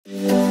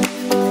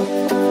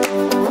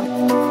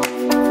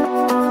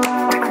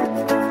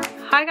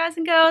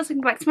girls,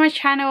 welcome back to my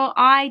channel.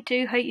 I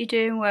do hope you're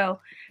doing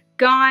well.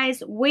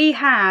 Guys, we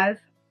have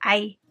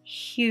a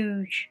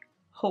huge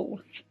haul.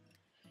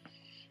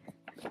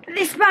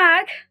 This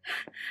bag,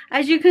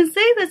 as you can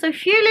see, there's a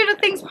few little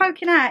things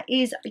poking out,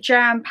 is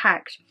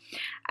jam-packed.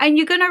 And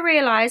you're going to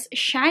realise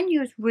Shan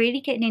is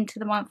really getting into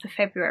the month of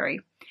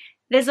February.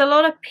 There's a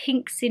lot of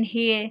pinks in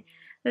here.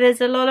 There's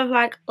a lot of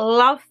like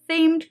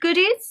love-themed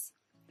goodies.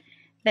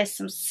 There's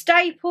some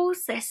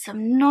staples, there's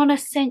some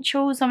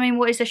non-essentials. I mean,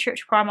 what is a trip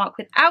to Primark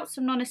without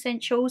some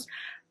non-essentials?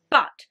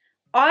 But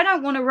I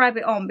don't want to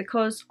rabbit on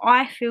because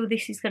I feel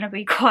this is going to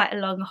be quite a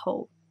long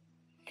haul.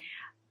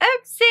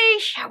 Oopsie,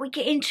 shall we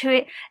get into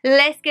it?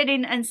 Let's get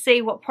in and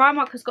see what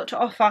Primark has got to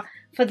offer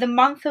for the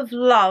month of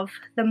love,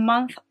 the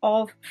month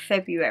of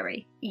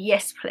February.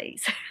 Yes,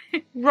 please.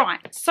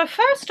 Right, so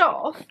first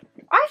off,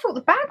 I thought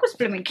the bag was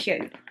blooming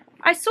cute.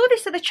 I saw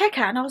this at the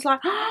checkout and I was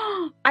like,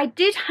 oh, I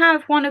did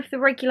have one of the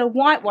regular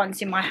white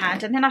ones in my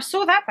hand, and then I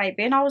saw that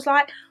baby and I was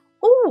like,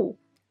 oh,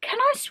 can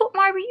I swap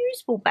my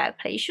reusable bag,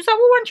 please? She was like,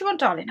 what one do you want,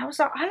 darling? I was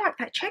like, I like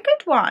that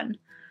checkered one.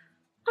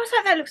 I was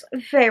like, that looks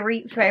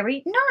very,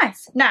 very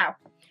nice. Now,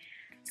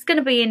 it's going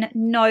to be in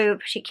no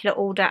particular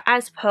order.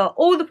 As per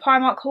all the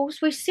Primark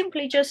hauls, we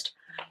simply just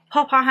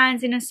pop our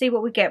hands in and see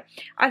what we get.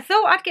 I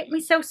thought I'd get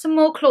myself some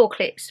more claw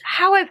clips.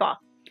 However,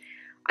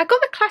 I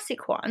got the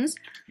classic ones.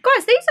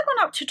 Guys, these have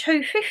gone up to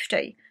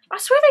 £2.50. I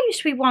swear they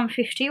used to be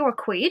 £1.50 or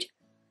 £1.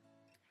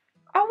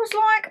 I was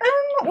like,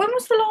 when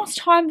was the last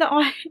time that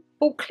I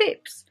bought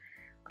clips?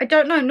 I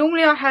don't know.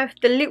 Normally I have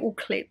the little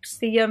clips,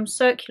 the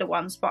circular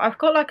ones, but I've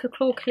got like a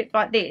claw clip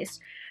like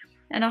this.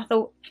 And I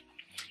thought,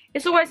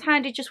 it's always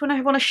handy just when I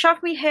want to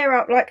shove my hair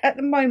up. Like at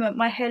the moment,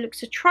 my hair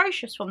looks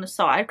atrocious from the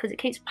side because it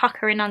keeps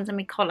puckering under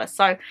my collar.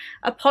 So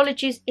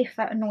apologies if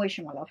that annoys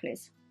you, my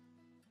lovelies.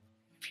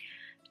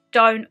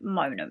 Don't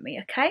moan at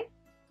me, okay?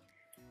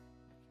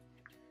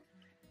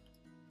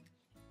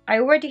 I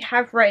already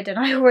have red and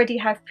I already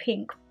have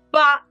pink,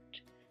 but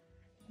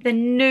the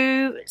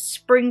new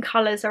spring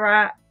colours are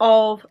out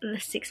of the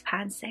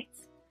 £6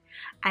 sets.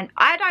 And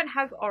I don't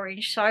have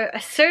orange, so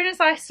as soon as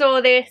I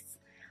saw this,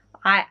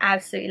 I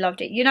absolutely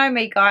loved it. You know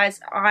me, guys,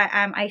 I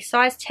am a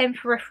size 10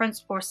 for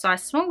reference, or a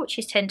size small, which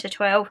is 10 to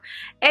 12.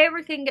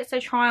 Everything gets a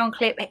try on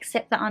clip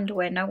except the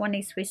underwear. No one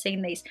needs to be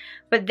seeing these.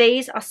 But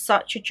these are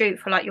such a dupe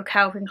for like your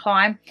Calvin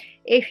Klein.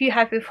 If you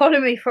have been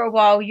following me for a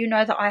while, you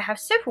know that I have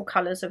several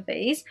colours of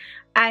these.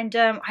 And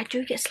I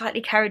do get slightly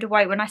carried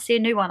away. When I see a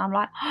new one, I'm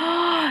like,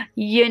 oh,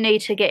 you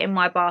need to get in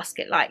my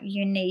basket. Like,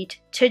 you need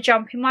to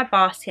jump in my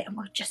basket and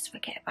we'll just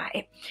forget about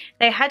it.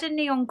 They had a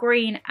neon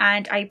green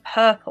and a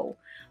purple,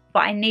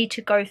 but I need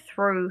to go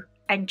through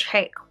and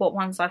check what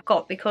ones I've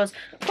got because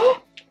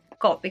oh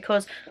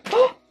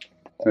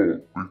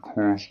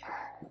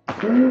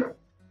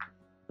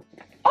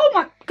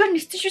my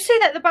goodness, did you see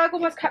that? The bag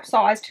almost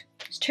capsized.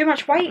 There's too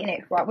much weight in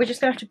it. Right, we're just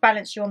gonna have to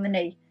balance you on the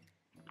knee.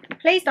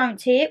 Please don't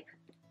tip.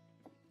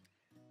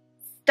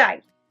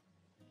 Stay.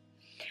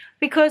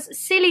 Because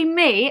silly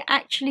me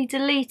actually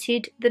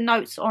deleted the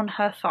notes on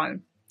her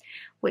phone,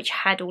 which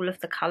had all of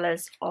the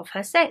colours of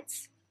her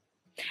sets.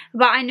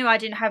 But I knew I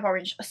didn't have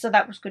orange, so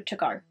that was good to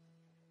go.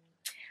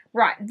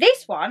 Right,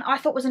 this one I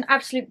thought was an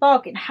absolute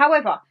bargain.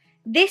 However,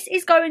 this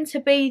is going to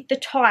be the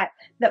type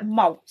that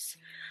molts.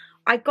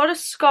 I got a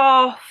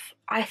scarf,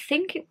 I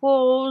think it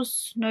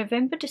was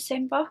November,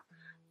 December,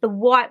 the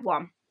white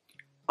one.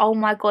 Oh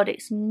my god,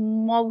 it's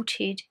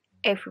molted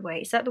everywhere.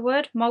 Is that the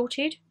word?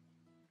 Molted?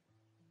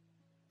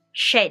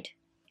 Shed.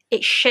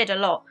 It shed a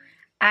lot.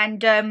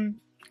 And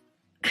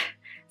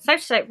safe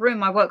to say, it ruined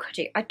my work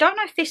hoodie. I don't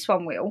know if this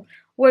one will,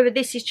 whether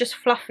this is just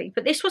fluffy,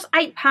 but this was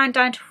 £8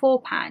 down to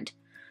 £4.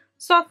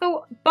 So I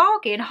thought,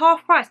 bargain,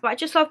 half price, but I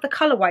just love the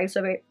colourways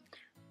of it.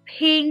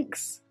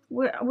 Pinks,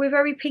 we're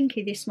very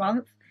pinky this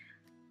month.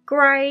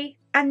 Grey,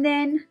 and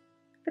then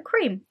the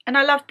cream. And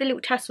I loved the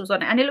little tassels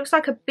on it, and it looks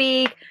like a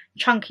big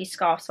chunky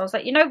scarf. So I was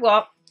like, you know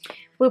what,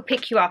 we'll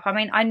pick you up. I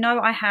mean, I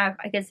know I have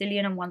a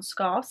gazillion and one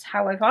scarves,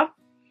 however,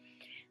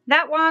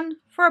 that one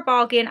for a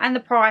bargain, and the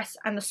price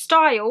and the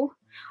style,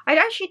 I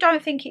actually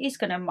don't think it is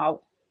going to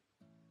molt.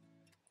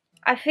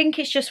 I think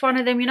it's just one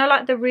of them, you know,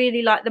 like the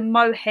really like the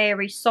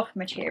mohairy soft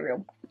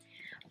material.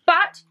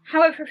 But,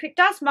 however, if it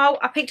does molt,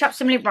 I picked up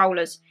some lint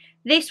rollers.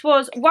 This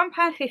was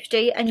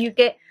 £1.50 and you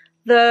get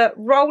the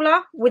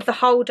roller with the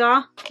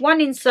holder, one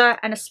insert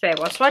and a spare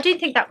one. So I didn't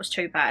think that was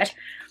too bad.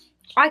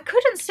 I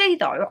couldn't see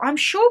though, I'm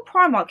sure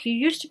Primark, you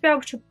used to be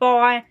able to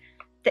buy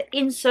the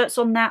inserts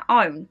on their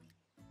own.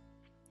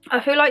 I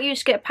feel like you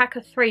used to get a pack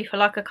of 3 for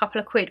like a couple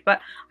of quid,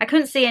 but I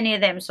couldn't see any of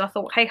them, so I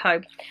thought, hey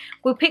ho,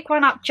 we'll pick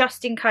one up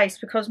just in case,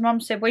 because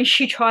Mum said when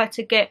she tried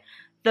to get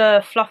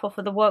the fluff off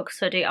of the work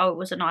hoodie, oh, it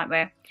was a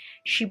nightmare.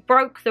 She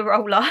broke the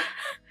roller,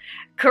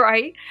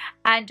 great,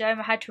 and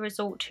had to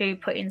resort to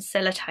putting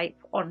sellotape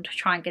on to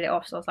try and get it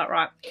off. So I was like,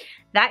 right,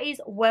 that is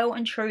well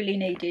and truly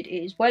needed.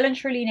 It is well and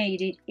truly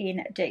needed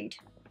indeed.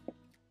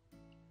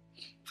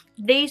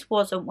 These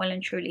wasn't well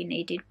and truly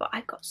needed, but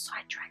I got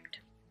sidetracked.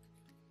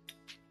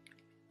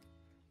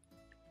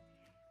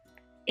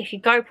 If you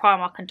go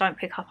Primark and don't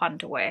pick up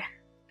underwear,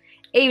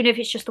 even if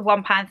it's just the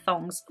 £1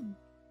 thongs.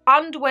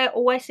 Underwear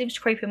always seems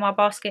to creep in my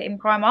basket in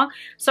Primark.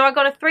 So I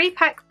got a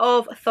 3-pack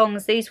of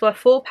thongs. These were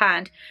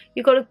 £4.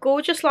 You've got a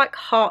gorgeous like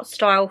heart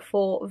style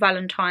for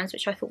Valentines,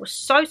 which I thought was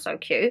so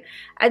cute.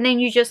 And then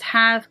you just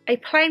have a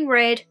plain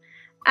red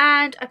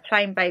and a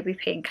plain baby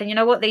pink. And you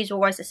know what? These are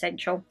always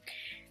essential.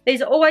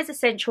 These are always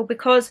essential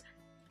because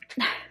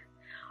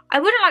I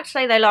wouldn't like to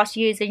say they last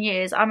years and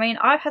years. I mean,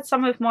 I've had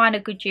some of mine a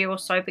good year or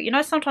so, but you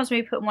know, sometimes when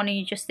you put them on and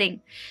you just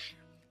think,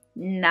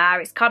 nah,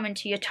 it's coming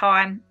to your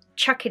time.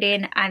 Chuck it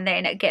in and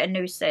then get a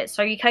new set.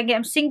 So you can get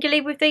them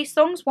singly with these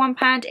thongs,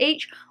 £1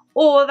 each,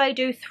 or they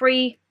do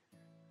 3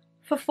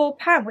 for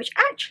 £4, which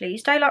actually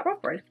is daylight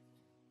robbery.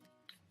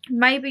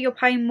 Maybe you're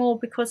paying more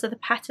because of the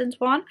patterns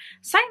one.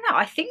 Saying that,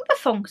 I think the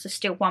thongs are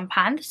still £1,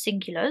 the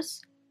singulars.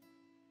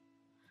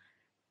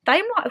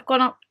 They might have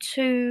gone up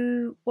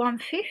to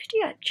 £1.50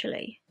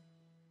 actually.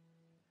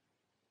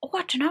 Oh,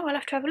 I don't know, I'll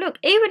have to have a look.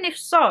 Even if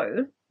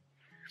so,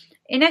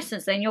 in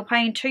essence then you're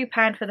paying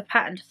 £2 for the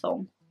patterned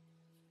thong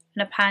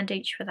and £1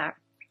 each for that.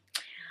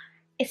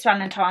 It's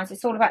Valentine's,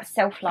 it's all about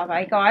self-love,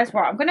 eh guys?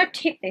 Right, I'm going to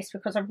tip this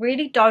because I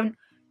really don't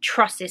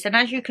trust this. And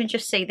as you can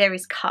just see, there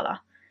is colour.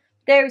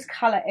 There is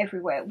colour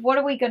everywhere. What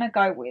are we going to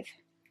go with?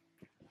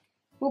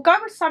 We'll go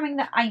with something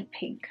that ain't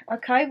pink,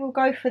 okay? We'll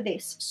go for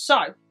this.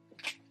 So,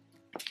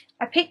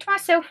 I picked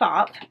myself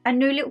up a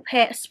new little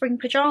pair of spring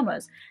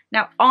pyjamas.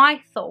 Now,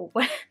 I thought,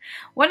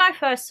 when I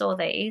first saw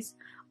these,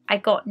 I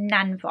got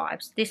Nan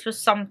vibes. This was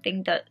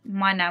something that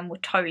my Nan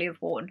would totally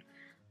have worn.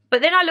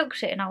 But then I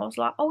looked at it and I was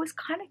like, oh, it's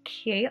kind of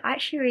cute. I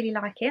actually really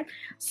like it.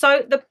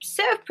 So the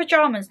set of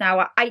pyjamas now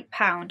are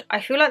 £8. I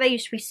feel like they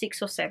used to be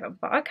 6 or 7,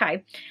 but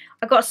okay.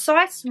 I got a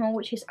size small,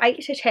 which is 8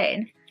 to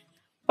 10.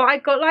 But I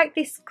got like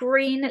this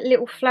green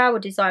little flower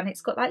design.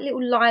 It's got like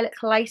little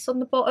lilac lace on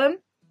the bottom.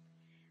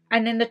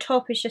 And then the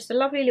top is just a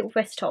lovely little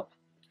vest top.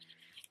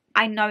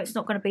 I know it's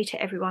not going to be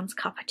to everyone's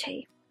cup of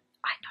tea.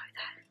 I know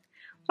that.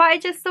 But I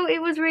just thought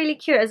it was really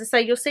cute. As I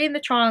say, you'll see in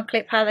the try on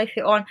clip how they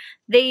fit on.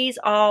 These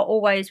are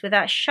always,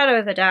 without a shadow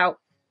of a doubt,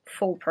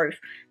 foolproof.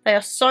 They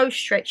are so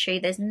stretchy.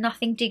 There's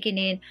nothing digging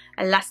in.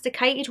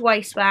 Elasticated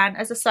waistband.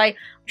 As I say,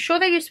 I'm sure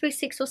they used to be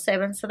 6 or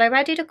 7, so they've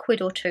added a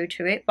quid or two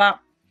to it. But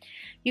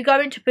you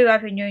go into Boo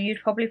Avenue and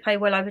you'd probably pay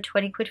well over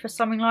 20 quid for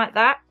something like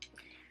that.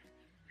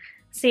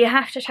 So you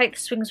have to take the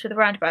swings with the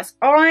roundabouts.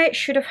 I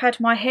should have had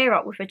my hair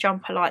up with a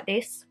jumper like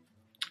this.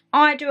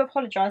 I do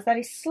apologise. That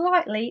is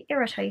slightly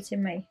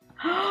irritating me.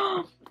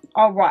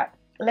 Alright,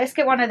 let's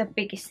get one of the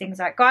biggest things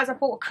out. Guys, I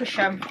bought a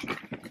cushion.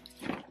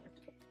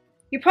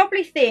 You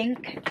probably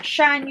think,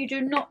 Shan, you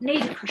do not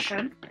need a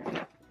cushion.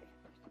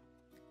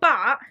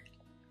 But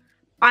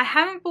I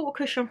haven't bought a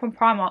cushion from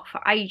Primark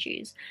for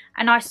ages.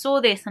 And I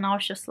saw this and I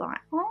was just like,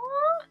 oh.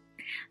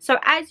 So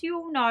as you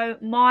all know,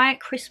 my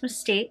Christmas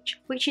stitch,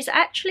 which is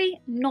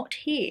actually not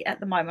here at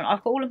the moment.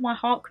 I've got all of my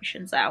heart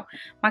cushions out.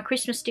 My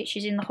Christmas stitch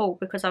is in the hall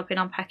because I've been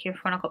unpacking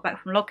when I got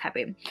back from log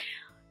cabin.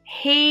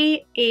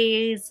 He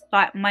is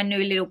like my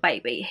new little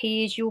baby.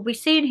 He is, you'll be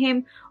seeing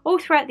him all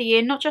throughout the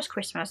year, not just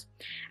Christmas.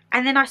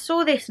 And then I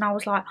saw this and I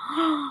was like,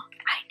 oh,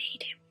 I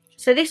need him.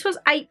 So this was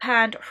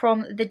 £8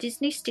 from the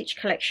Disney Stitch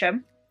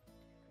collection.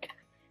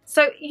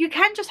 So you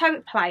can just have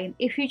it plain.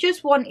 If you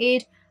just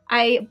wanted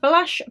a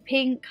blush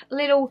pink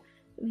little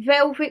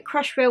velvet,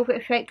 crushed velvet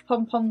effect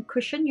pom-pom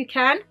cushion, you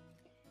can.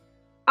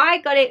 I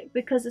got it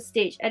because of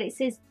Stitch and it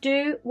says,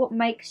 do what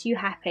makes you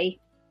happy.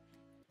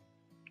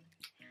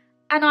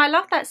 And I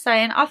love that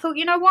saying. I thought,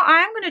 you know what,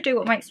 I am going to do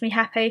what makes me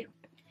happy.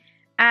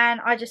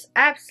 And I just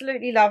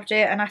absolutely loved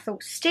it. And I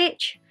thought,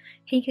 Stitch,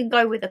 he can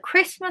go with a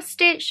Christmas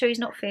Stitch so he's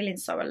not feeling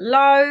so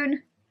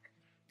alone.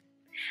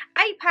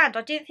 £8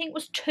 I didn't think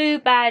was too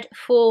bad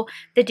for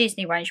the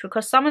Disney range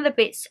because some of the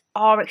bits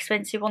are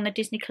expensive on the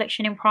Disney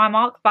collection in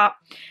Primark, but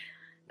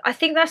I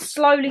think they're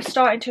slowly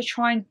starting to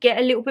try and get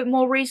a little bit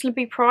more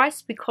reasonably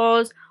priced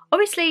because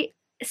obviously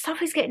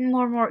stuff is getting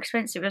more and more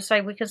expensive. As I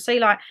say, we can see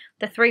like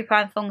the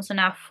 £3 thongs are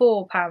now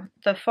 £4,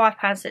 the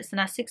 £5 sets are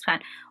now £6.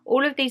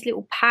 All of these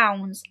little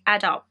pounds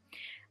add up,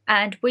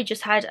 and we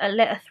just had a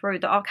letter through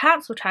that our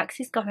council tax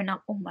is going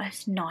up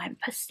almost 9%.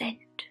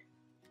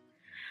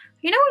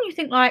 You know when you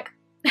think like,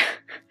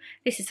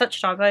 this is such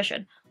a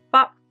diversion,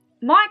 but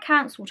my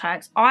council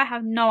tax, I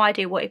have no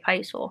idea what it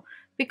pays for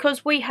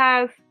because we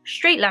have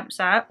street lamps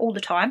out all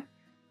the time.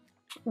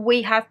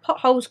 We have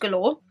potholes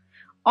galore.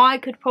 I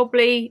could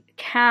probably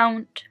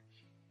count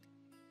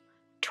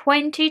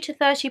 20 to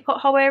 30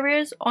 pothole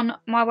areas on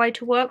my way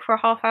to work for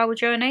a half-hour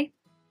journey.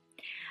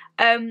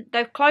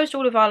 They've closed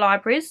all of our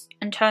libraries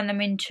and turned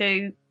them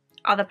into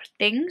other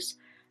things.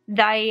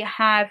 They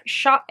have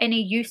shut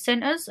any youth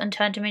centres and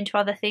turned them into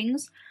other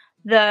things.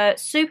 The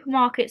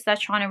supermarkets, they're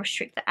trying to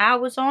restrict the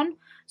hours on.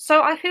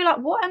 So I feel like,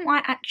 what am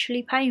I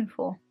actually paying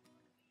for?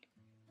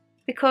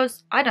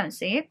 Because I don't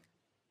see it.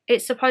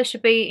 It's supposed to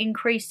be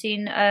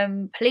increasing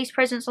police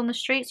presence on the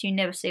streets. You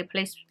never see a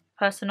police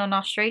person on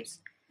our streets.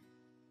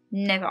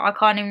 Never. I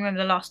can't even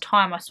remember the last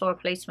time I saw a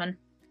policeman.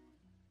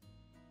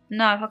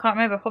 No, I can't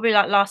remember. Probably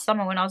like last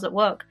summer when I was at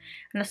work.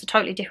 And that's a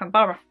totally different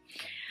borough.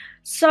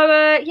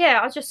 So yeah,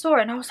 I just saw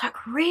it and I was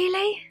like,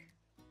 really?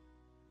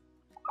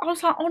 I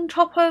was like, on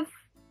top of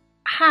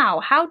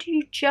how do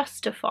you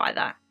justify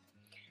that?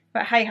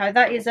 But hey ho,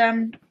 that is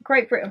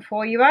Great Britain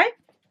for you, eh?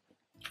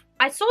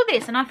 I saw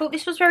this and I thought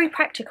this was very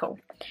practical.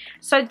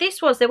 So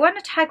this was, there wasn't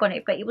a tag on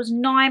it, but it was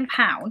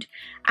 £9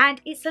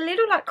 and it's a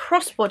little like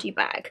crossbody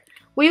bag.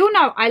 We all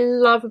know I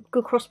love a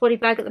good crossbody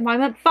bag at the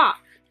moment, but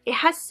it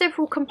has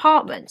several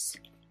compartments.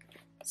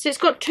 So it's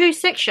got 2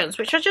 sections,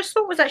 which I just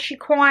thought was actually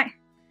quite,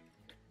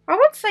 I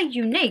wouldn't say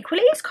unique. Well,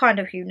 it is kind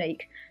of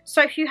unique.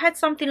 So if you had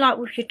something like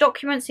with your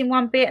documents in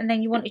one bit and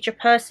then you wanted your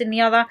purse in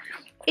the other,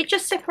 it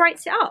just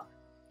separates it up.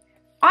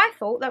 I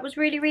thought that was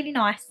really, really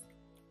nice.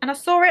 And I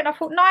saw it and I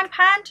thought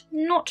 £9,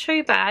 not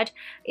too bad.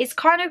 It's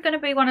kind of going to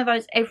be one of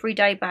those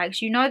everyday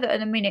bags. You know that at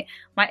the minute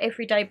my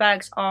everyday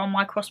bags are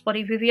my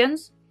crossbody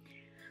Vivians.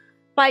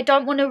 But I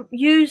don't want to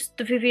use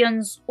the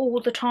Vivians all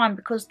the time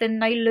because then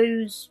they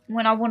lose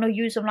when I want to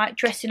use them like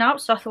dressing up.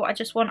 So I thought I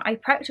just want a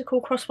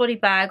practical crossbody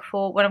bag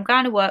for when I'm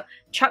going to work,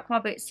 chuck my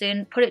bits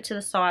in, put it to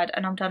the side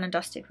and I'm done and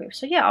dusted with.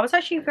 So yeah, I was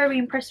actually very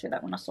impressed with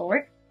that when I saw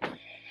it.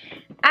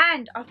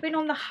 And I've been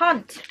on the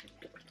hunt.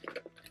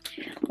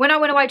 When I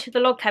went away to the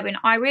log cabin,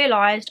 I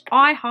realised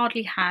I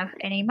hardly have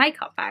any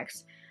makeup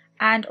bags.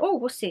 And, oh,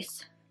 what's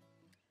this?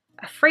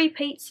 A free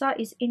pizza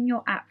is in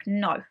your app.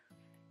 No.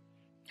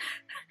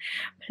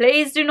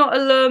 Please do not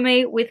allure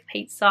me with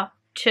pizza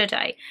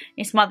today.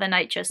 It's Mother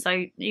Nature, so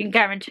you can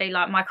guarantee,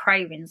 like, my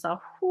cravings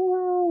are...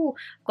 Ooh,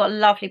 I've got a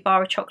lovely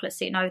bar of chocolate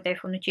sitting over there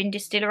from the gin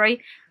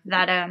distillery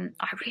that I really,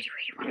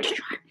 really want to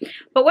try.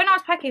 But when I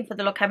was packing for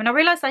the log cabin, I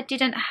realised I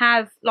didn't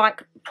have,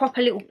 like,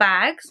 proper little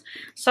bags.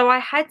 So I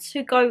had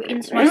to go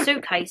into my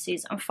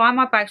suitcases and find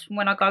my bags from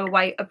when I go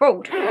away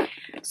abroad.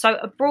 So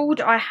abroad,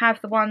 I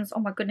have the ones...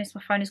 Oh, my goodness,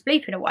 my phone is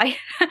bleeping away.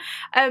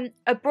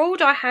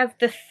 Abroad, I have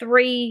the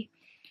 3...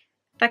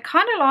 They're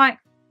kind of like...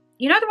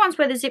 You know the ones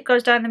where the zip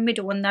goes down the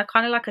middle and they're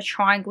kind of like a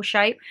triangle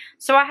shape?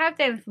 So I have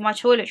them for my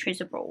toiletries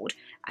abroad.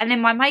 And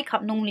then my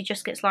makeup normally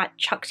just gets like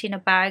chucked in a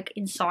bag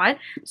inside.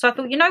 So I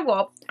thought, you know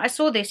what? I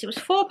saw this. It was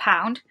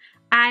 £4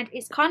 and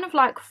it's kind of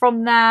like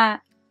from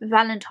their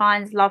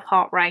Valentines Love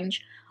Heart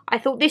range. I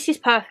thought this is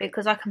perfect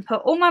because I can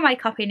put all my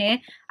makeup in here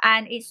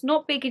and it's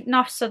not big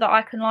enough so that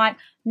I can like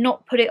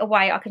not put it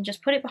away. I can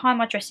just put it behind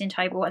my dressing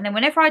table and then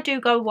whenever I do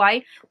go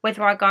away,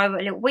 whether I go a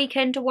little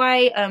weekend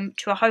away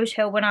to a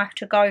hotel when I have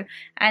to go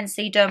and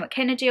see Dermot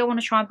Kennedy, I want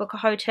to try and book a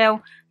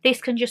hotel, this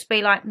can just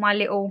be like my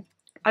little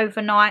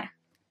overnight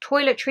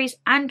toiletries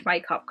and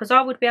makeup because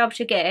I would be able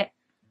to get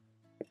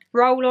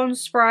roll-on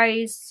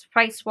sprays,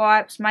 face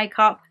wipes,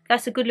 makeup.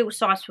 That's a good little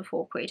size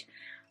for £4.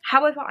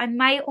 However, I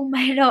may or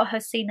may not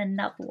have seen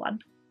another one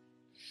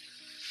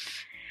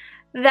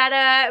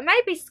that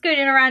may be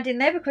scooting around in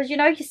there because, you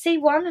know, you see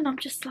one and I'm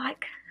just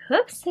like,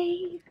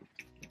 whoopsie.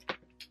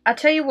 I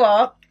tell you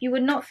what, you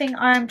would not think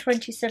I am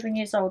 27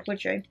 years old,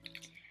 would you?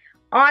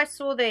 I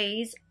saw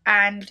these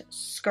and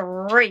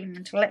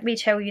screamed, let me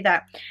tell you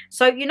that.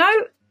 So, you know,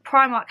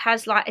 Primark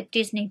has like a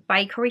Disney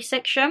bakery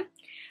section.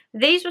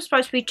 These were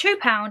supposed to be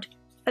 £2,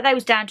 but they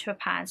was down to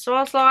 £1. So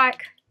I was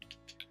like,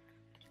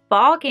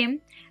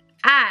 bargain.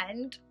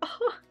 And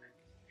oh,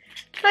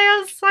 they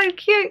are so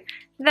cute.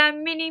 They're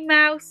Minnie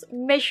Mouse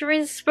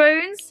measuring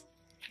spoons.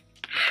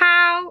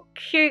 How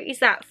cute is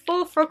that?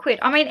 4 for £1.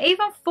 I mean,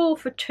 even 4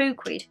 for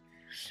 £2.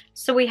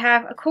 So we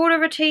have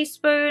 1/4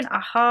 teaspoon,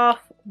 1/2,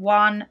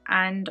 1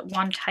 and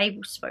 1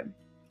 tablespoon.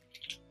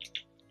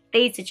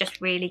 These are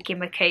just really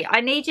gimmicky.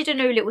 I needed a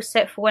new little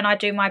set for when I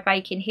do my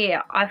baking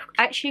here. I've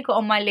actually got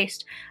on my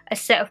list a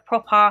set of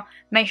proper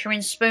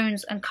measuring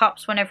spoons and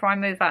cups whenever I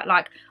move out.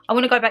 Like, I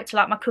want to go back to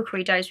like my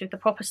cookery days with the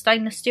proper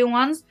stainless steel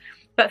ones.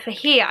 But for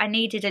here, I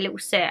needed a little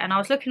set. And I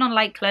was looking on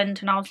Lakeland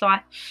and I was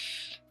like,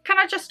 can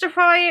I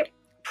justify it?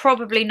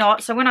 Probably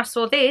not. So when I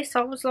saw this,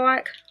 I was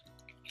like,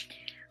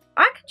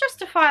 I can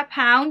justify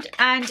 £1.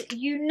 And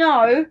you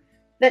know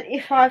that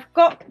if I've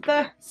got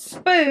the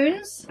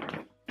spoons...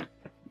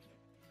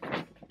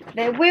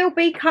 there will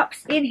be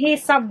cups in here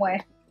somewhere.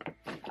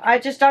 I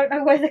just don't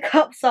know where the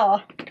cups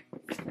are.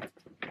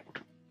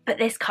 But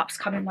there's cups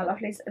coming, my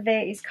lovelies.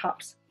 There is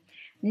cups.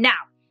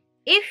 Now,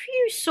 if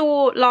you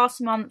saw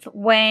last month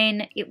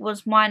when it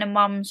was mine and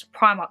Mum's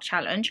Primark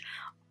challenge,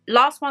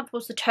 last month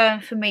was the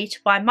turn for me to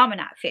buy Mum an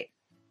outfit.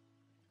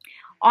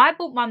 I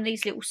bought Mum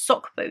these little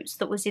sock boots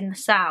that was in the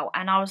sale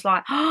and I was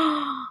like,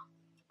 oh,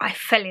 I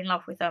fell in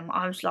love with them.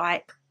 I was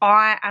like,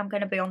 I am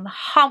going to be on the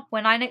hump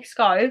when I next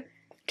go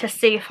to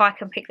see if I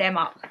can pick them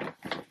up.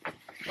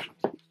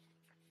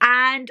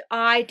 And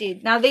I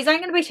did. Now, these ain't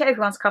going to be to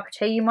everyone's cup of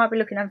tea. You might be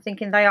looking at them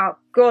thinking they are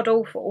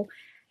god-awful.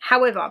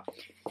 However,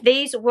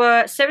 these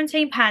were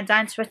 £17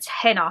 down to a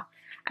tenner.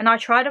 And I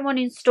tried them on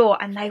in store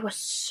and they were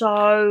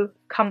so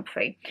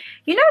comfy.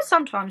 You know,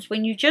 sometimes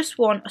when you just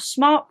want a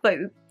smart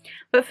boot,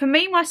 but for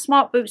me, my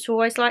smart boots are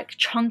always like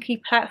chunky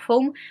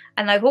platform.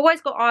 And they've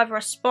always got either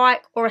a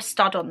spike or a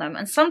stud on them.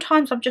 And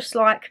sometimes I'm just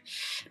like...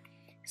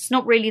 It's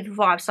not really the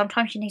vibe.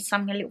 Sometimes you need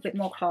something a little bit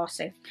more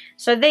classy.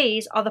 So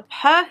these are the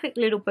perfect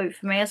little boot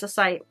for me. As I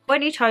say,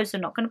 pointy toes are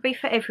not going to be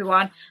for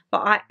everyone,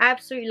 but I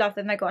absolutely love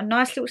them. They've got a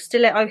nice little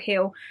stiletto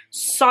heel.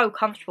 So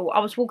comfortable. I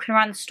was walking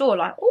around the store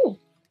like, oh,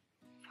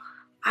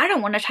 I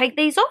don't want to take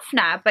these off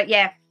now. But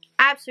yeah,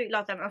 absolutely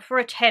love them. And for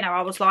a tenner,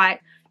 I was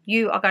like,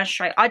 you are going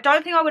straight. I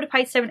don't think I would have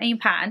paid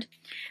 £17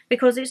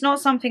 because it's not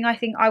something I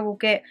think I will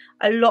get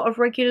a lot of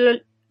regular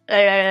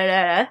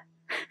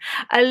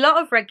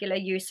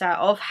use out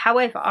of.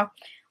 However,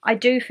 I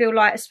do feel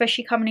like,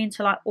 especially coming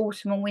into like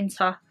autumn and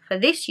winter for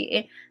this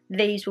year,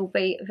 these will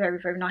be very,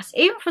 very nice.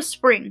 Even for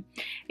spring,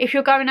 if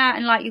you're going out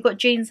and like you've got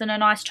jeans and a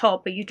nice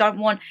top, but you don't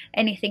want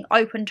anything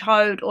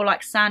open-toed or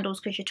like sandals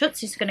because your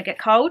tootsies are going to get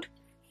cold.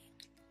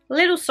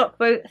 Little sock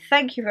boot,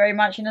 thank you very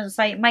much. And as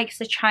I say, it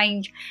makes a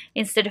change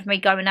instead of me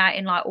going out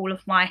in like all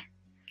of my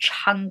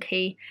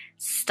chunky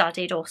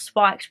studded or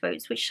spiked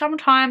boots, which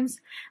sometimes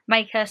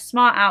make a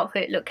smart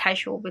outfit look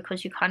casual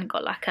because you kind of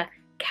got like a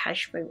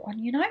cash boot on,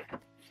 you know.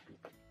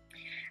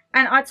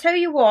 And I tell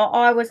you what,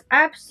 I was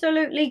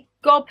absolutely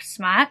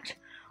gobsmacked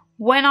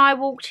when I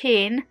walked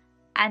in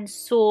and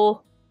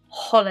saw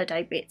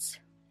holiday bits.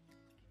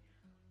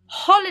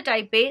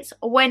 Holiday bits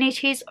when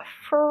it is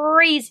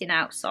freezing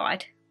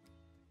outside.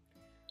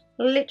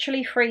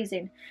 Literally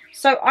freezing.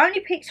 So I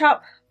only picked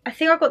up, I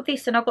think I got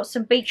this and I got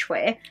some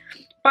beachwear,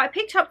 but I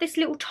picked up this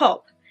little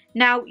top.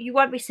 Now you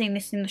won't be seeing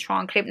this in the try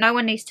on clip, no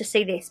one needs to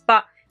see this,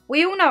 but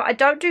we all know I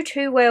don't do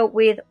too well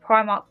with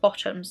Primark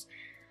bottoms.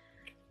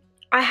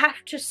 I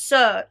have to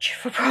search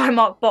for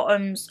Primark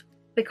bottoms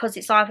because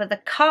it's either the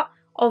cut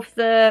of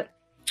the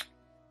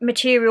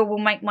material will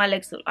make my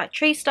legs look like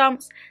tree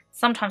stumps,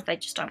 sometimes they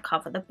just don't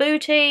cover the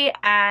booty,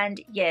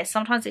 and yeah,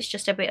 sometimes it's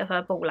just a bit of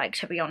a ball ache,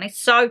 to be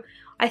honest. So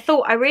I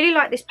thought I really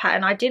like this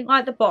pattern. I didn't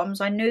like the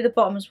bottoms. I knew the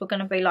bottoms were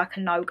going to be like a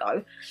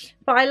no-go,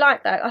 but I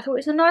like that. I thought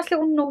it's a nice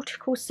little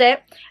nautical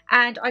set,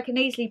 and I can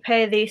easily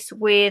pair this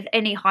with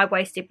any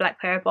high-waisted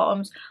black pair of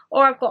bottoms,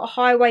 or I've got a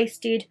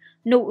high-waisted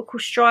nautical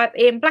stripe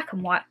in black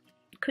and white.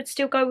 Could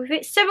still go with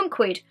it.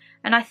 £7,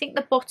 and I think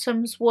the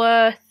bottoms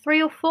were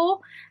 3 or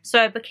 4.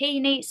 So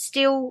bikini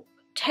still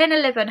 10,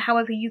 11.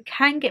 However, you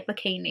can get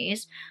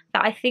bikinis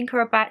that I think are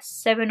about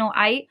 7 or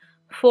 8,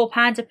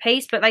 £4 a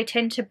piece, but they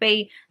tend to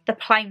be the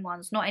plain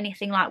ones, not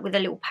anything like with a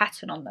little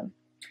pattern on them.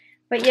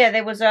 But yeah,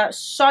 there was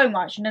so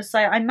much, and as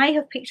I say, I may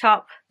have picked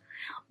up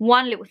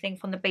one little thing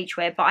from the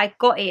beachwear, but I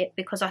got it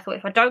because I thought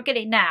if I don't get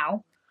it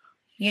now,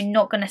 you're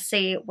not going to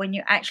see it when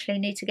you actually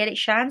need to get it,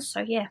 Shan.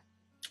 So yeah,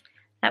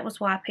 that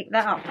was why I picked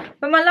that up.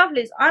 But my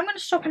lovelies, I'm going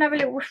to stop and have a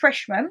little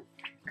refreshment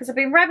because I've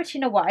been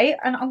rabbiting away,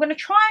 and I'm going to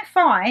try and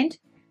find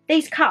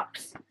these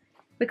cups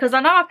because I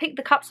know I picked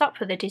the cups up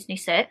for the Disney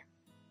set.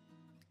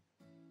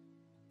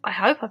 I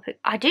hope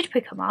I did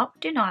pick them up,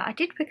 didn't I? I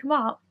did pick them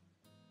up.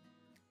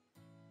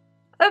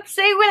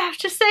 Oopsie, we'll have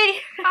to see.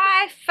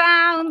 I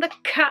found the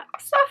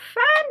cups. I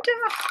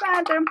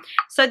found them.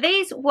 So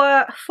these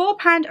were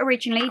 £4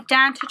 originally,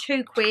 down to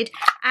 £2,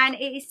 and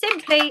it is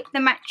simply the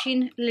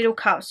matching little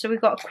cups. So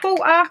we've got a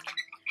quarter,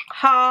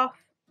 half,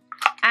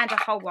 and a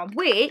whole one,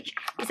 which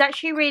is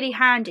actually really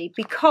handy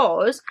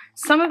because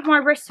some of my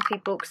recipe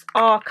books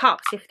are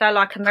cups if they're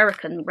like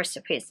American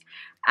recipes,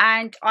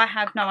 and I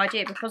have no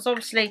idea because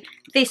obviously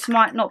this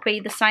might not be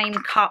the same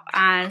cup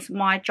as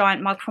my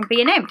giant mug from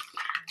B&M.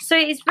 So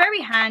it is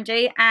very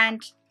handy,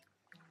 and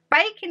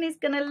baking is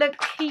going to look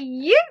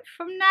cute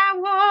from now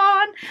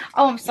on.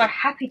 Oh, I'm so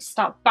happy to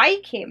start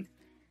baking.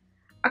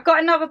 I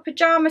got another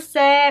pyjama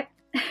set.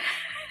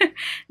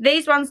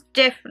 These ones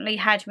definitely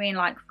had me in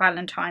like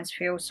Valentine's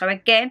feel. So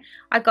again,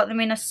 I got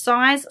them in a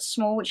size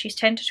small, which is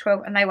 10 to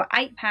 12, and they were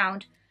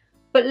 £8.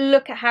 But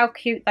look at how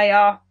cute they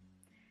are.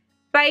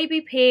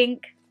 Baby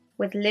pink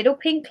with little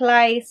pink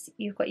lace.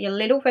 You've got your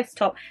little vest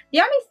top.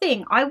 The only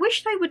thing, I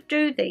wish they would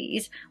do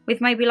these with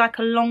maybe like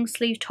a long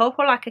sleeve top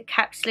or like a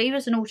cap sleeve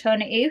as an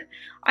alternative.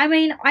 I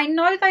mean, I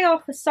know they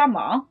are for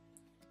summer,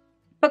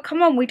 but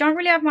come on, we don't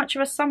really have much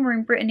of a summer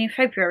in Britain in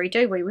February,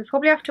 do we? We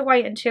probably have to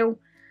wait until,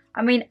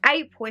 I mean,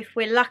 April if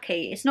we're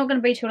lucky. It's not going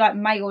to be till like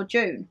May or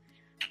June.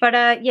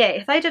 But yeah,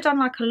 if they'd have done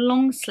like a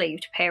long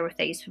sleeved pair of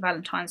these for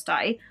Valentine's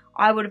Day,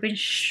 I would have been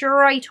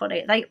straight on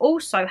it. They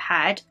also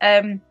had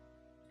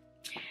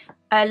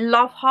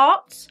love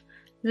hearts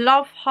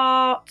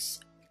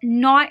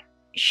night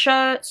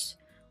shirts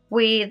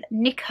with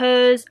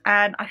knickers,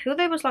 and I feel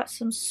there was like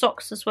some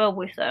socks as well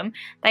with them.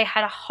 They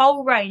had a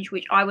whole range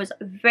which I was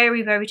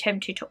very, very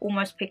tempted to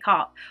almost pick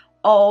up,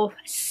 of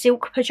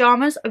silk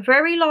pyjamas,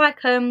 very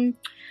like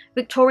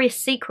Victoria's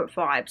Secret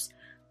vibes.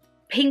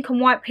 Pink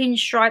and white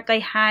pinstripe. They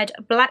had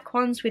black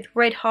ones with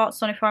red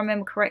hearts on, if I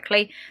remember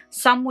correctly.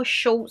 Some were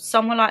short,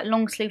 some were like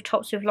long sleeve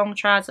tops with long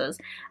trousers.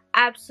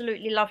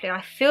 Absolutely lovely.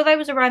 I feel they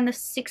was around the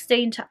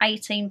 £16 to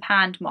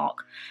 £18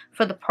 mark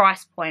for the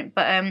price point.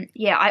 But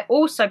yeah, I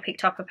also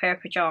picked up a pair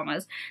of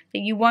pyjamas that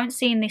you won't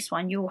see in this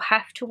one. You'll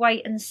have to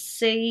wait and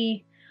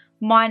see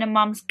mine and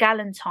Mum's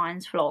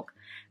Valentines vlog,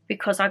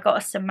 because I got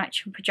us some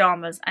matching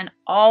pyjamas, and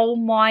oh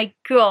my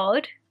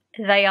god,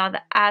 they are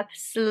the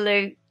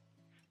absolute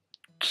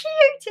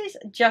cutest.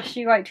 Just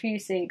you wait till you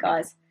see it,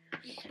 guys.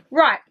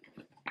 Right.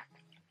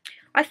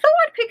 I thought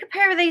I'd pick a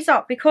pair of these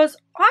up because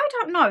I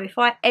don't know if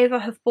I ever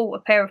have bought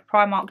a pair of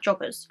Primark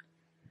joggers.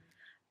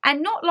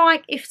 And not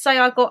like if, say,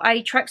 I got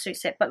a tracksuit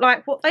set, but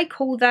like what they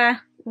call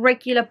their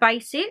regular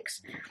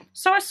basics.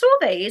 So I saw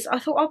these. I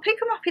thought I'll pick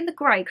them up in the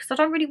grey because I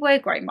don't really wear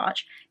grey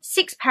much.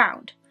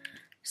 £6.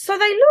 So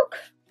they look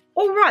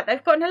all right.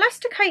 They've got an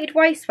elasticated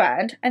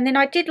waistband, and then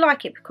I did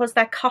like it because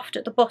they're cuffed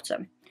at the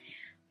bottom.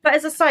 But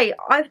as I say,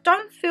 I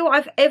don't feel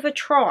I've ever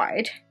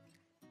tried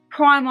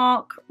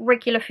Primark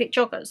regular fit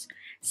joggers.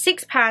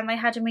 £6. They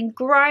had them in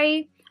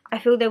grey. I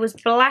feel there was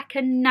black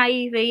and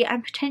navy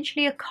and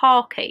potentially a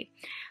khaki.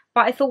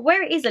 But I thought,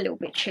 where it is a little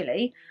bit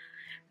chilly,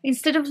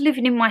 instead of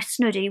living in my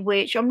snuddy,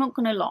 which I'm not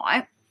going to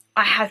lie,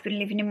 I have been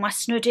living in my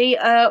snuddy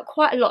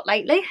quite a lot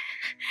lately.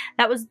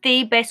 That was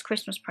the best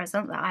Christmas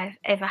present that I've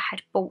ever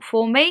had bought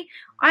for me.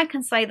 I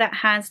can say that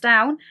hands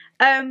down.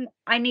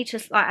 I need to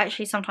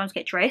actually sometimes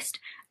get dressed.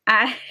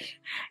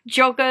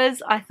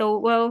 Joggers, I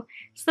thought, well,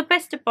 it's the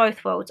best of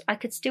both worlds. I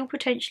could still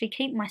potentially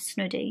keep my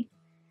snuddy,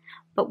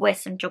 but wear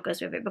some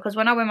joggers with it. Because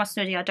when I wear my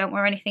snuddy, I don't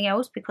wear anything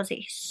else because it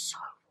is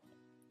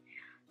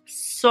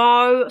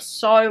so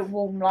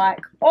warm. Like,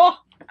 oh,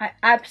 I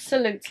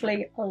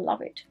absolutely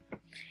love it.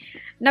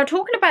 Now,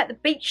 talking about the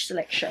beach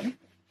selection,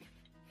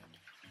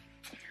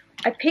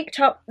 I picked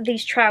up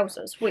these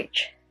trousers,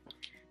 which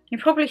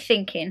you're probably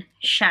thinking,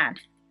 Shan.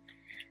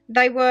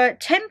 They were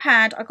 £10.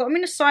 I got them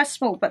in a size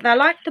small, but they're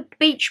like the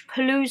beach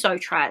palazzo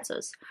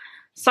trousers.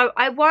 So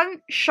I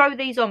won't show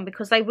these on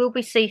because they will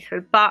be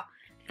see-through, but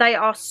they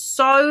are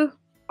so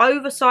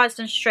oversized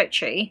and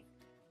stretchy.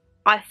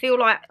 I feel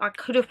like I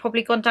could have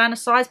probably gone down a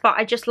size, but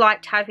I just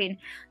liked having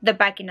the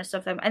bagginess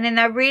of them. And then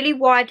they're really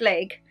wide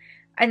leg,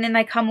 and then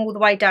they come all the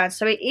way down.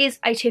 So it is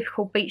a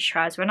typical beach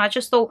trouser. And I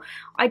just thought,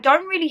 I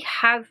don't really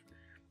have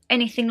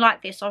anything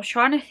like this. I was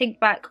trying to think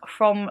back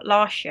from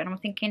last year, and I'm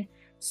thinking,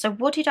 so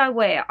what did I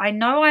wear? I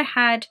know I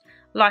had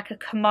like a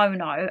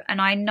kimono, and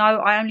I know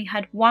I only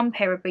had one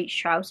pair of beach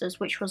trousers,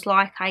 which was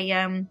like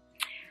a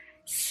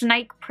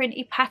snake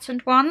printy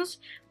patterned ones,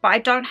 but I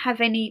don't have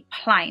any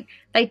plain.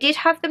 They did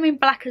have them in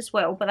black as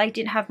well, but they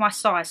didn't have my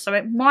size. So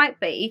it might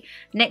be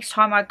next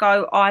time I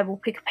go, I will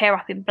pick a pair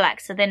up in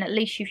black. So then at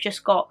least you've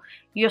just got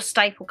your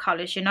staple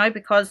colours, you know,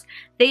 because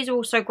these are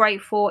also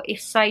great for if,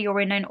 say,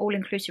 you're in an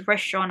all-inclusive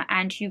restaurant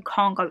and you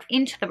can't go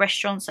into the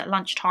restaurants at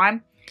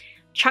lunchtime.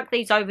 Chuck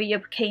these over your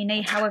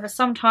bikini. However,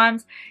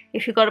 sometimes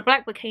if you've got a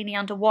black bikini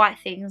under white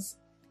things,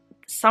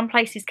 some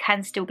places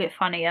can still get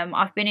funny.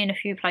 I've been in a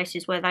few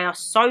places where they are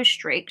so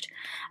strict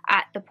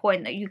at the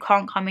point that you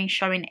can't come in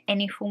showing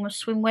any form of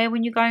swimwear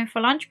when you're going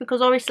for lunch,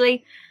 because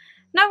obviously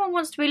no one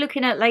wants to be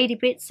looking at lady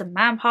bits and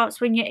man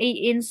parts when you're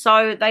eating.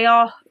 So they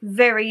are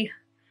very,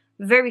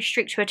 very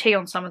strict to a T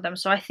on some of them.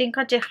 So I think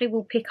I definitely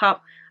will pick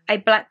up a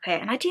black pair.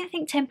 And I didn't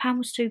think £10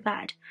 was too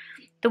bad.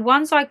 The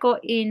ones I got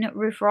in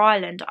River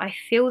Island, I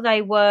feel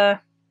they were,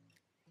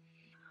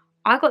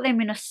 I got them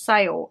in a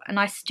sale, and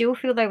I still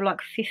feel they were like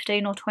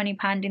 £15 or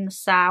 £20 in the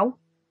sale.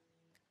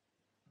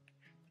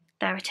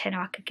 They're a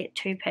tenner, I could get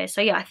 2 pairs.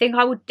 So yeah, I think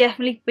I would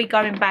definitely be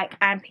going back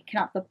and picking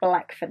up the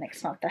black for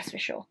next month, that's for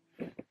sure.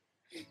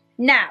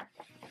 Now,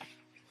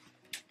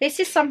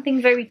 this is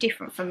something very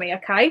different for me,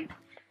 okay?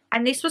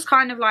 And this was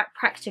kind of like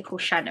practical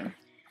Shannon.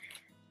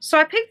 So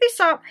I picked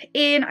this up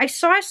in a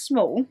size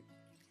small,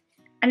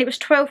 and it was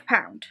 £12.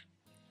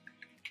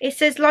 It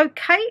says,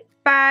 locate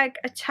bag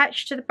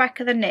attached to the back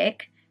of the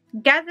neck,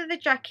 gather the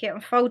jacket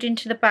and fold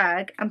into the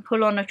bag and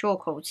pull on a draw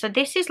cord. So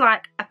this is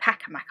like a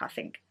pack-a-mac, I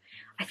think.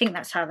 I think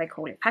that's how they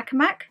call it,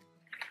 pack-a-mac.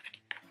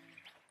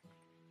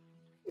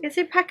 Is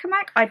it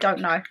pack-a-mac? I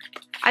don't know.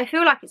 I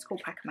feel like it's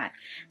called pack-a-mac.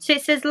 So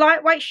it says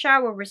lightweight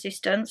shower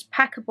resistance,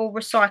 packable,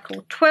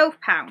 recycled,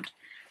 £12.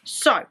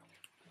 So,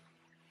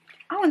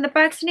 oh, and the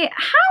bag's in it.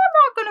 How am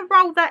I going to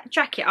roll that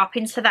jacket up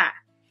into that?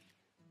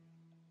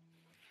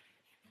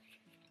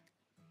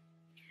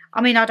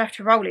 I mean, I'd have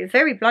to roll it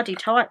very bloody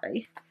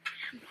tightly.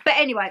 But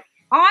anyway,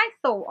 I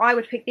thought I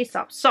would pick this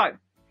up. So,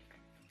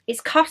 it's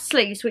cuff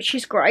sleeves, which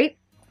is great.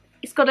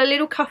 It's got a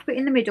little cuff bit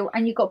in the middle,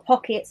 and you've got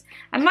pockets.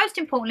 And most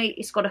importantly,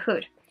 it's got a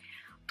hood.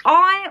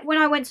 When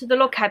I went to the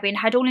log cabin,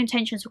 had all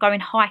intentions of going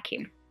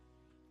hiking.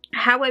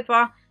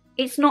 However,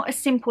 it's not as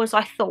simple as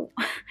I thought.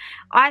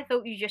 I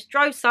thought you just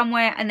drove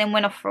somewhere and then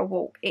went off for a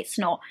walk. It's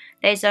not.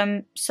 There's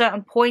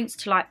certain points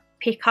to like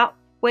pick up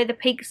where the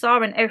peaks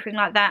are and everything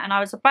like that. And I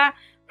was about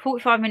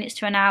 45 minutes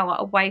to an hour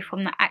away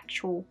from the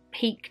actual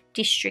peak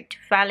district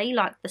valley,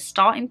 like the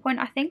starting point,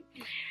 I think.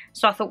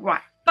 So I thought,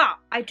 right, but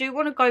I do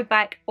want to go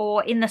back,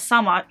 or in the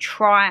summer,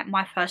 try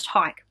my first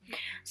hike.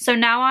 So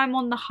now I'm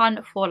on the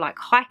hunt for like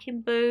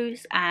hiking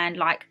boots and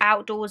like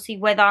outdoorsy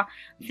weather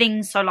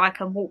things, so like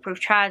waterproof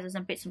trousers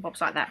and bits and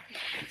bobs like that.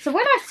 So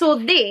when I saw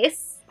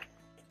this,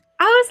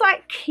 I was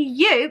like,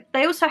 cute.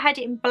 They also had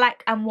it in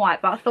black and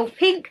white, but I thought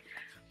pink,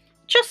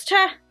 just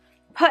to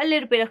put a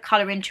little bit of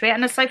colour into it.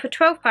 And I say for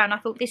 £12, I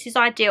thought this is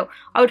ideal.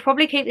 I would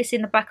probably keep this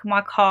in the back of my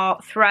car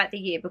throughout the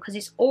year, because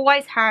it's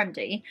always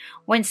handy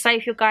when, say,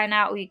 if you're going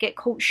out or you get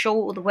caught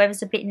short or the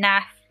weather's a bit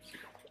naff,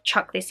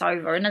 chuck this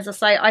over. And as I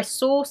say, I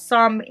saw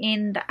some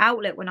in the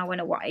outlet when I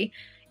went away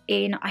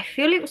in, I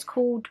feel it was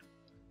called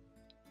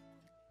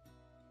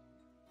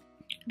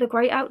The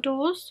Great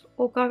Outdoors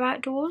or Go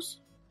Outdoors.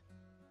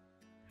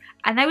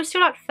 And they were still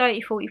like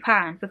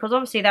 £30–40 because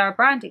obviously they're a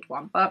branded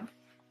one, but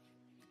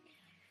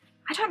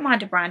I don't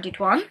mind a branded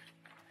one.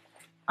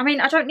 I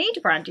mean, I don't need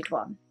a branded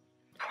one.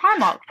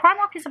 Primark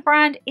is a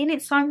brand in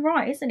its own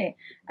right, isn't it?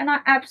 And I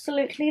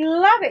absolutely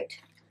love it.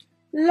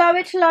 Love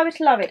it, love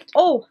it, love it.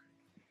 Oh,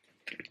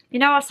 you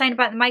know what I was saying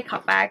about the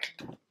makeup bag?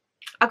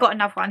 I got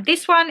another one.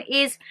 This one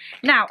is,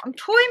 now I'm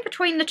toying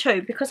between the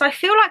two because I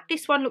feel like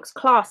this one looks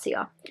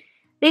classier.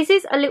 This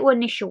is a little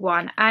initial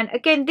one, and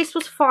again, this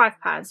was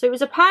 £5, so it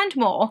was £1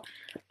 more,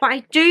 but I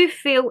do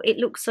feel it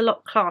looks a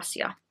lot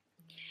classier.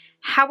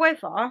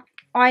 However,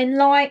 I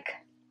like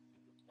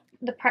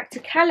the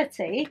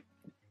practicality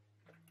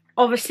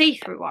of a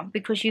see-through one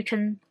because you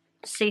can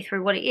see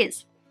through what it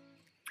is.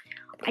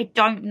 I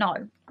don't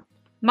know.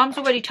 Mum's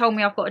already told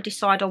me I've got to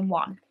decide on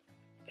one.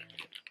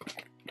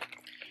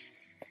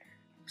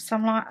 So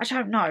I'm like, I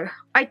don't know.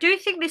 I do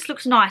think this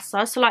looks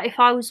nicer, so like if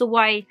I was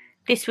away,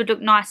 this would look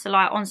nicer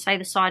like on, say,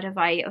 the side of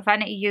a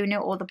vanity unit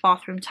or the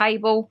bathroom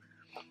table.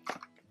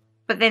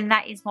 But then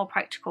that is more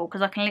practical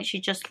because I can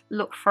literally just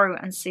look through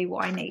and see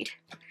what I need.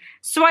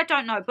 So I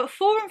don't know. But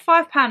 £4 and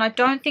 £5 I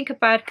don't think are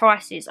bad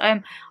prices.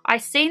 I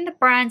seen the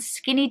brand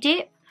Skinny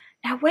Dip.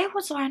 Now, where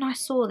was I and I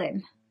saw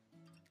them?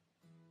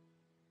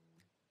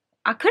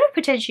 I could have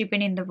potentially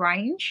been in the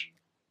Range.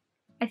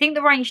 I think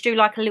the Range do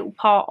like a little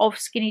part of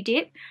Skinny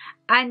Dip.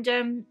 And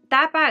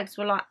their bags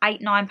were like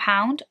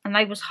 £8–9 and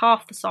they was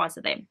half the size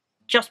of them.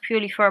 Just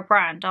purely for a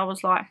brand. I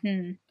was like,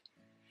 I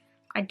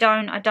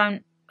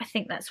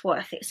think that's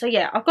worth it. So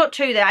yeah, I've got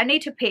two there. I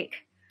need to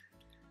pick.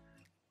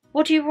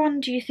 What one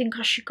do you think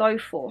I should go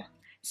for?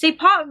 See,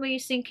 part of me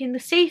is thinking the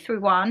see-through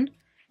one,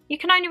 you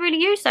can only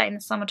really use that in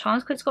the summer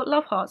times because it's got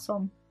love hearts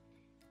on.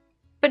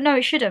 But no,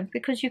 it shouldn't,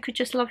 because you could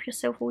just love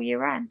yourself all year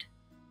round.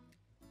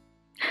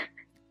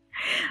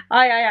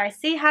 I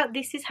see how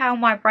this is how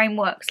my brain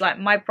works. Like,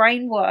 my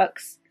brain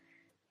works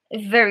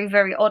very,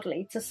 very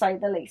oddly, to say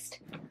the least.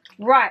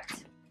 Right.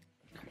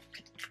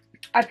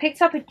 I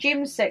picked up a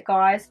gym set,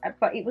 guys,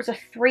 but it was a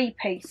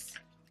 3-piece.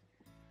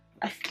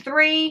 A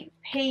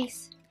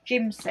 3-piece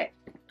gym set.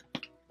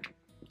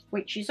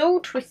 Which is all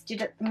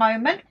twisted at the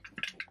moment.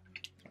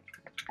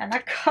 And I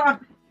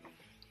can't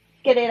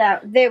get it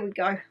out. There we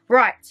go.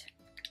 Right.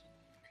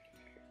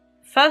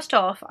 First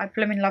off, I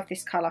blooming love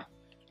this colour.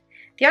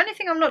 The only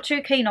thing I'm not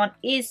too keen on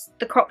is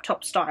the crop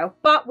top style,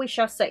 but we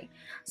shall see.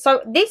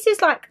 So this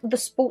is like the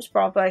sports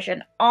bra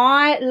version.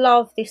 I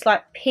love this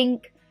like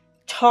pink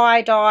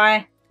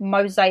tie-dye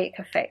mosaic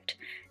effect.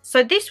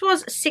 So this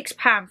was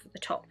 £6 for the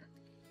top.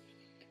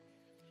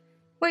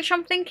 Which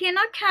I'm thinking,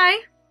 okay.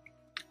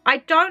 I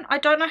don't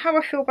know how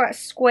I feel about a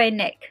square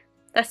neck.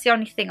 That's the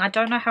only thing. I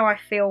don't know how I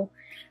feel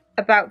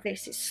about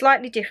this. It's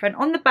slightly different.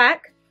 On the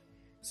back,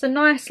 it's a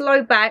nice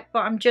low back, but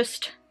I'm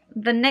just,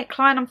 the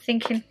neckline, I'm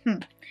thinking,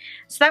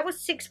 So that was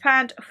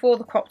 £6 for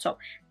the crop top.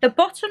 The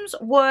bottoms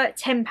were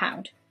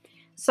 £10.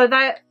 So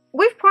that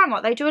with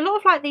Primark, they do a lot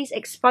of like these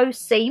exposed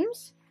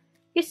seams.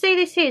 You see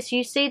this here, so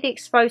you see the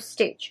exposed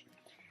stitch.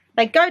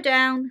 They go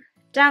down,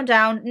 down,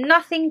 down.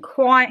 Nothing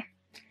quite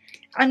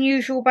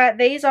unusual about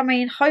these. I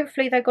mean,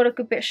 hopefully they got a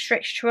good bit of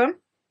stretch to them.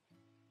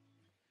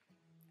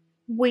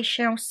 We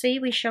shall see,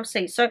 we shall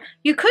see. So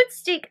you could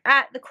stick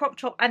at the crop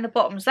top and the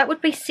bottoms. That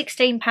would be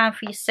 £16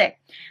 for your set.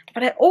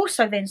 But I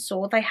also then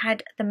saw they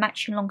had the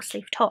matching long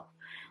sleeve top,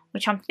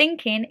 which I'm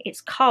thinking, it's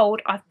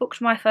cold. I've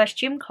booked my first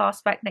gym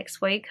class back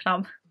next week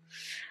and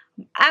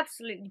I'm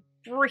absolutely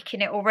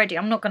bricking it already,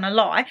 I'm not going to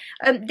lie.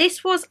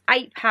 This was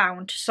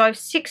 £8, so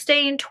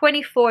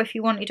 £16.24 if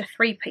you wanted a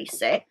 3-piece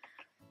set.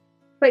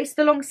 But it's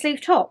the long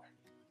sleeve top.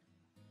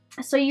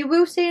 So you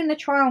will see in the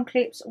try on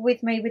clips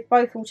with me with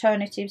both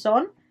alternatives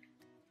on.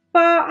 But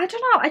I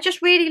don't know, I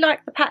just really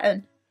like the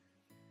pattern.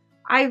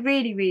 I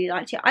really, really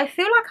liked it. I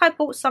feel like I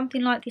bought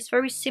something like this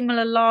very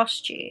similar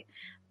last year,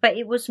 but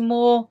it was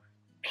more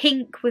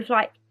pink with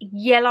like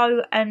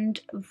yellow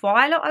and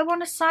violet, I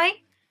want to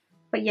say.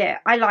 But yeah,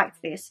 I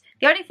liked this.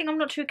 The only thing I'm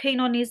not too keen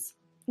on is,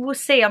 we'll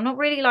see, I'm not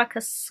really like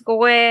a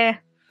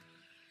square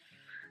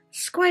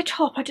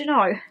top, I don't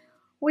know.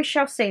 We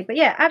shall see. But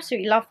yeah,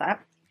 absolutely love that.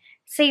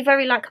 See,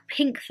 very like a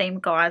pink theme,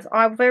 guys.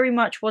 I very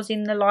much was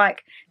in the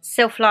like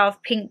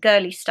self-love pink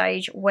girly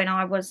stage when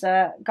I was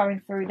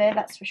going through there,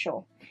 that's for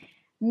sure.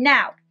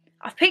 Now,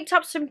 I've picked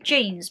up some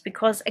jeans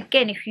because,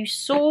 again, if you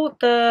saw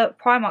the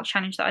Primark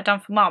challenge that I done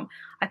for Mum,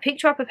 I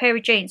picked her up a pair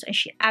of jeans and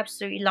she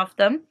absolutely loved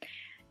them.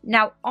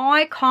 Now,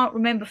 I can't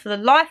remember for the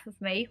life of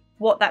me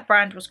what that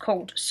brand was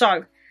called.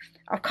 So,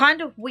 I've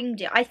kind of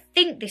winged it. I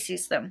think this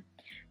is them.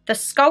 The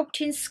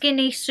Sculpting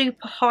Skinny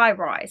Super High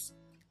Rise.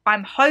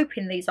 I'm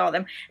hoping these are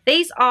them.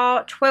 These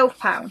are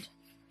 £12.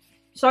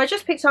 So, I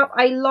just picked up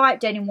a light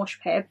denim wash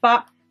pair,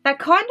 but they're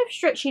kind of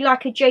stretchy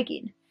like a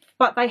jegging.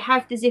 But they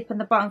have the zip and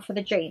the button for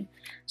the jean.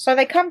 So,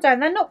 they come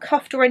down. They're not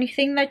cuffed or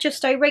anything. They're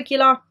just a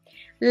regular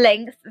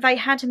length. They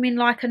had them in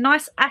like a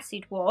nice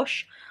acid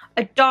wash.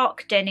 a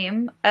dark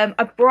denim,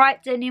 a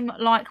bright denim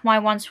like my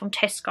ones from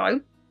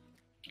Tesco.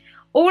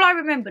 All I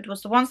remembered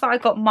was the ones that I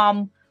got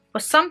Mum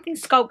was something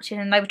sculpted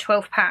and they were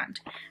 £12.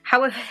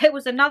 However, there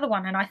was another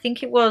one and I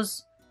think it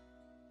was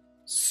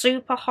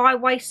super high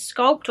waist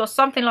sculpt or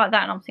something like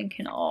that, and I'm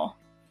thinking, oh,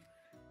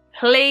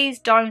 please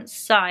don't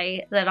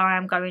say that I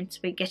am going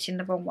to be getting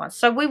the wrong one.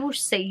 So we will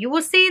see. You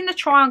will see in the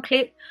try on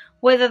clip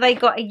whether they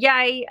got a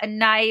yay, a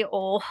nay,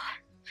 or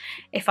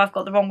if I've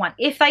got the wrong one.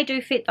 If they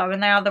do fit though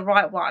and they are the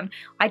right one,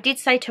 I did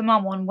say to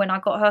Mum when I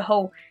got her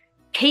haul,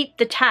 keep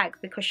the tag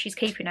because she's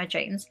keeping her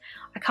jeans.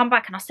 I come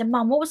back and I said,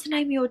 Mum, what was the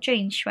name of your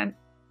jeans? She went,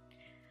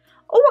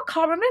 oh, I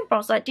can't remember. I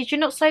was like, did you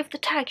not save the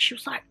tag? She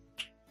was like,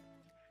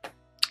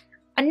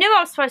 I knew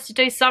I was supposed to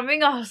do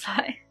something. I was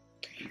like,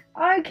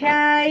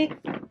 okay.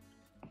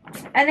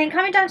 And then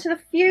coming down to the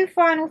few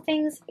final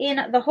things in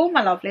the haul,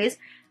 my lovelies.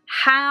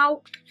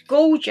 How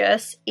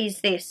gorgeous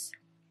is this?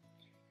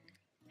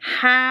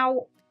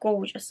 How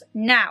gorgeous.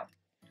 Now,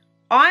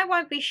 I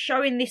won't be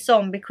showing this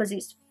on because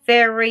it's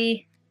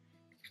very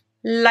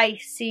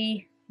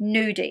lacy,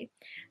 nudie.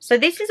 So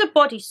this is a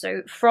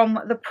bodysuit from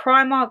the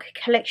Primark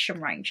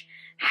collection range.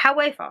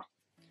 However,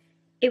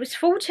 it was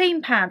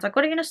 £14. I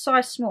got it in a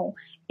size small.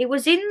 It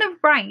was in the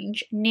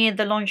range near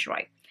the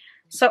lingerie.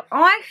 So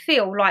I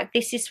feel like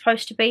this is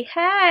supposed to be,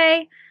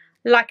 hey,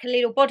 like a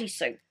little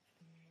bodysuit.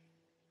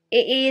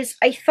 It is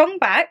a thong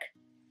back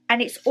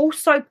and it's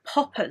also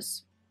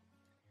poppers.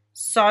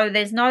 So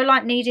there's no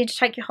like needing to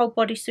take your whole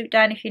bodysuit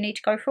down if you need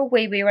to go for a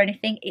wee wee or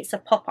anything. It's a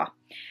popper,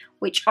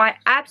 which I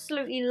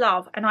absolutely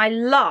love. And I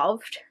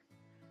loved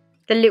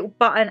the little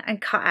button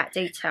and cutout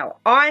detail.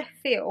 I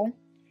feel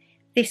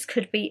this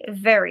could be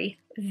very,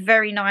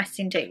 very nice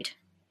indeed.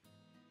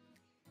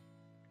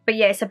 But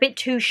yeah, it's a bit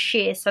too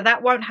sheer, so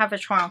that won't have a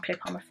try on clip,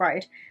 I'm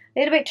afraid. A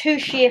little bit too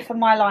sheer for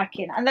my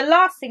liking. And the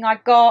last thing I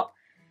got,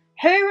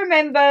 who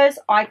remembers,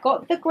 I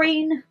got the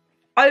green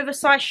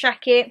oversized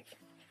jacket.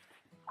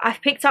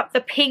 I've picked up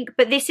the pink,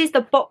 but this is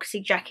the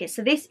boxy jacket.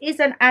 So this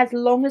isn't as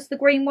long as the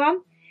green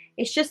one.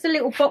 It's just a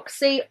little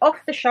boxy,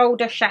 off the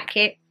shoulder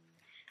jacket.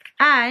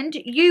 And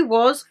you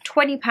was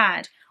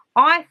 £20.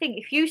 I think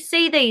if you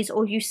see these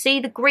or you see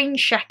the green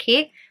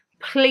jacket,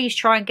 please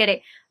try and get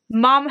it.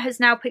 Mum has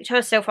now picked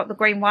herself up the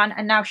green one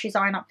and now she's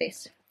eyeing up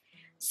this.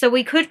 So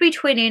we could be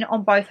twinning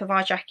on both of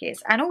our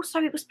jackets. And also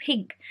it was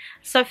pink.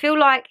 So I feel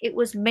like it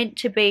was meant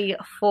to be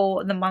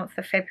for the month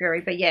of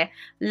February. But yeah,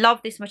 love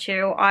this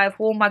material. I've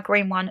worn my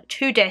green one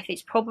to death.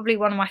 It's probably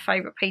one of my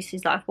favourite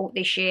pieces that I've bought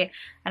this year.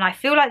 And I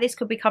feel like this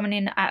could be coming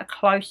in at a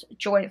close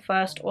joint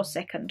first or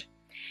second.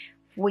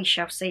 We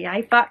shall see,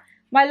 eh? But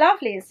my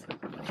lovelies,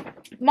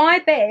 my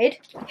bed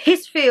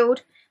is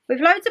filled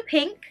with loads of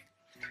pink,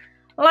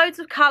 loads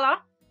of colour,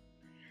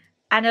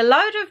 and a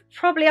load of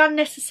probably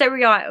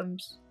unnecessary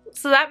items.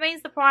 So that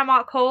means the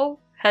Primark haul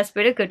has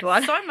been a good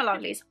one. So my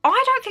lovelies,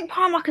 I don't think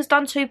Primark has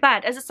done too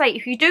bad. As I say,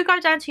 if you do go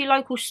down to your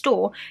local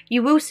store,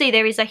 you will see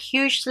there is a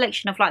huge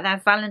selection of like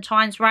their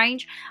Valentine's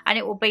range. And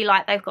it will be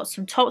like they've got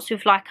some tops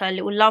with like a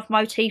little love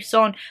motifs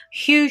on.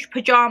 Huge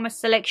pyjama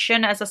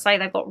selection. As I say,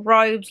 they've got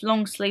robes,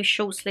 long sleeves,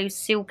 short sleeves,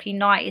 silky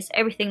nighties,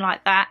 everything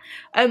like that.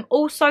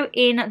 Also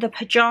in the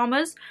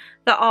pyjamas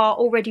that are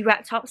already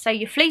wrapped up, say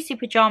your fleecy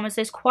pyjamas,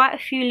 there's quite a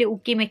few little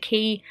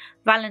gimmicky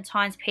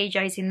Valentine's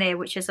PJs in there,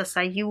 which as I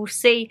say you will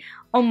see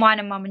on mine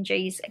and Mum and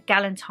G's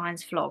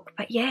Galentine's vlog.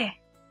 But yeah,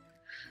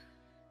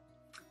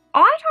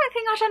 I don't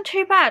think I've done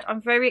too bad.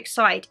 I'm very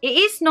excited. It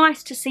is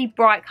nice to see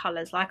bright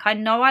colours. Like, I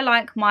know I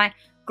like my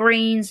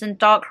greens and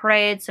dark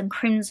reds and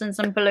crimsons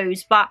and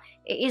blues, but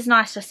it is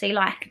nice to see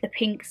like the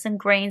pinks and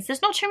greens.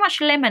 There's not too much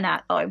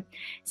lemonade though. It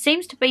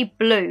seems to be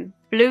blue.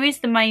 Blue is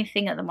the main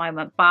thing at the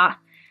moment, but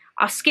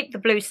I skipped the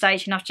blue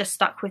stage and I've just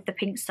stuck with the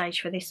pink stage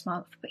for this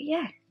month. But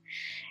yeah,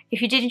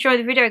 if you did enjoy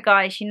the video,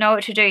 guys, you know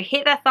what to do.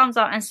 Hit that thumbs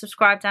up and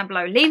subscribe down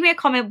below. Leave me a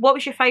comment. What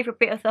was your favourite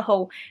bit of the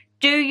haul?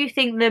 Do you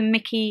think the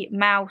Mickey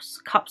Mouse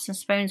cups and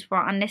spoons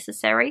were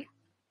unnecessary?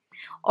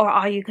 Or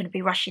are you going to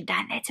be rushing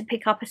down there to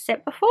pick up a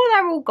set before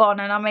they're all gone?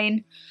 And I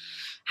mean,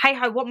 hey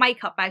ho, what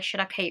makeup bag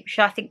should I keep?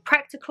 Should I think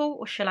practical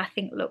or should I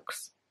think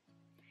looks?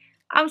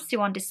 I'm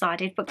still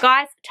undecided. But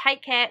guys,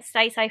 take care,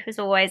 stay safe as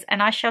always,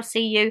 and I shall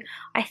see you.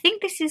 I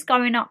think this is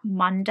going up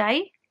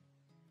Monday.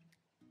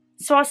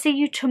 So I'll see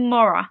you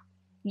tomorrow.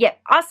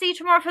 Yep, I'll see you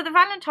tomorrow for the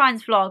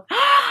Valentine's vlog.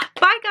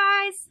 Bye guys.